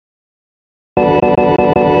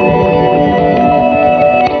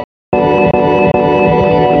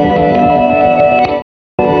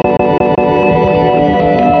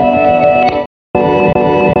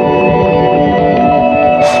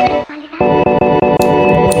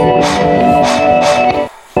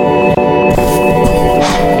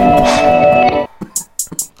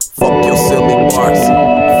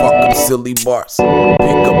silly bars.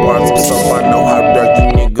 Pick up bars up so I know how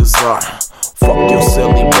dirty niggas are. Fuck your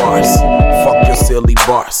silly bars. Fuck your silly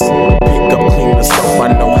bars. Pick up clean the soap,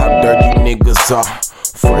 I know how dirty niggas are.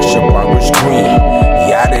 Fresh up Irish green,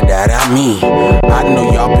 yada that I mean. I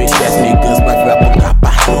know y'all bitch ass niggas, but rapper got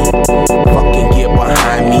behind. Fucking get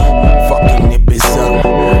behind me, fucking nip is up.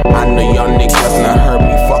 I know y'all niggas not heard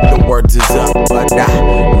me, fuck the words is up. But I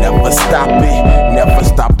never stop it, never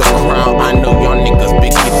stop the crown. I know y'all niggas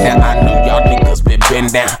been get down, I know y'all niggas been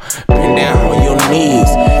bend down on your knees.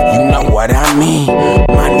 You know what I mean?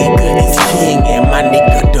 My nigga is king and my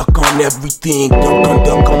nigga duck on everything. Duck on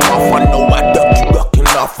off, I know I duck you ducking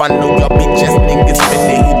off. I know y'all bitch ass niggas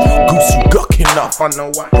finna hit you goose, you ducking off. I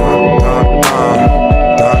know I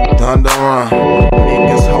done the run.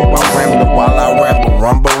 Niggas hope I ramble while I ramble,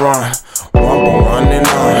 rumble running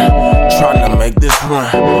on. Tryna make this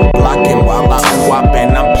run, blocking while I wop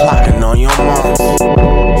and I'm plotting on your moms.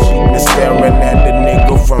 She been staring at the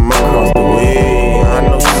nigga from across the way. I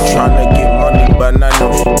know she tryna get money, but I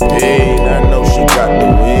know she paid. I know she got the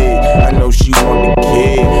way. I know she want the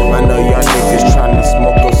kid. I know y'all niggas tryna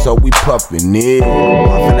smoke her, so we puffin' it.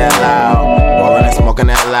 Puffin' that loud, rollin' and smoking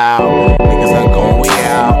that loud. Niggas are going way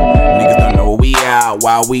out. Niggas don't know we out.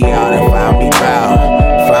 While we out and find me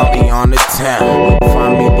bout. Found me on the town.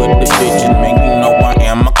 Find me with the bitches, man, you know I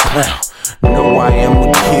am a clown. Know I am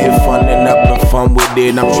a kid, funnin' up and fun with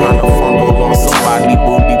it. I'm tryna fumble on somebody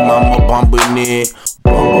booty, mama bumpin' it.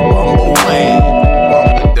 Bumble away.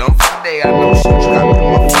 Bumble done for day. I know she trappin'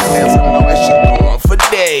 my fans. I know that shit going for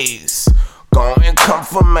days. Go and come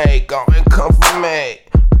for me, go and come for me.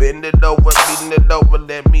 Bend it over,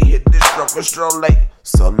 let me hit this stroke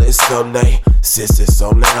Sole, sissy,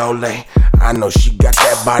 sole. I know she got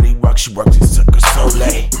that body rock, she works it sucker sole.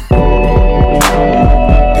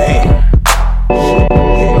 Damn, shit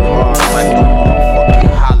hitting hard like the motherfucking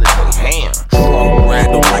holiday ham. Trunk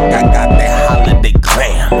rattle like I got that holiday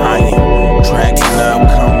glam. I am dragging up,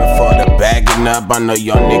 coming for the bagging up. I know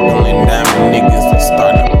y'all nickel and diamond niggas will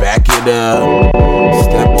start to back it up.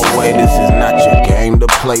 Step away, this is not your game to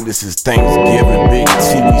play. This is Thanksgiving, big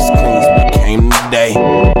TV screens became the day.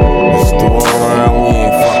 The store run, we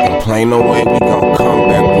ain't fucking play no way. We gon' come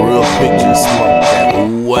back real quick, just smoke that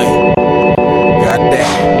way. Got that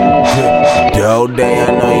good dough day. I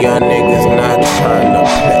know y'all niggas not trying to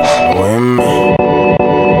play with me.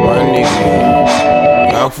 My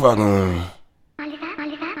nigga, y'all fucking with me.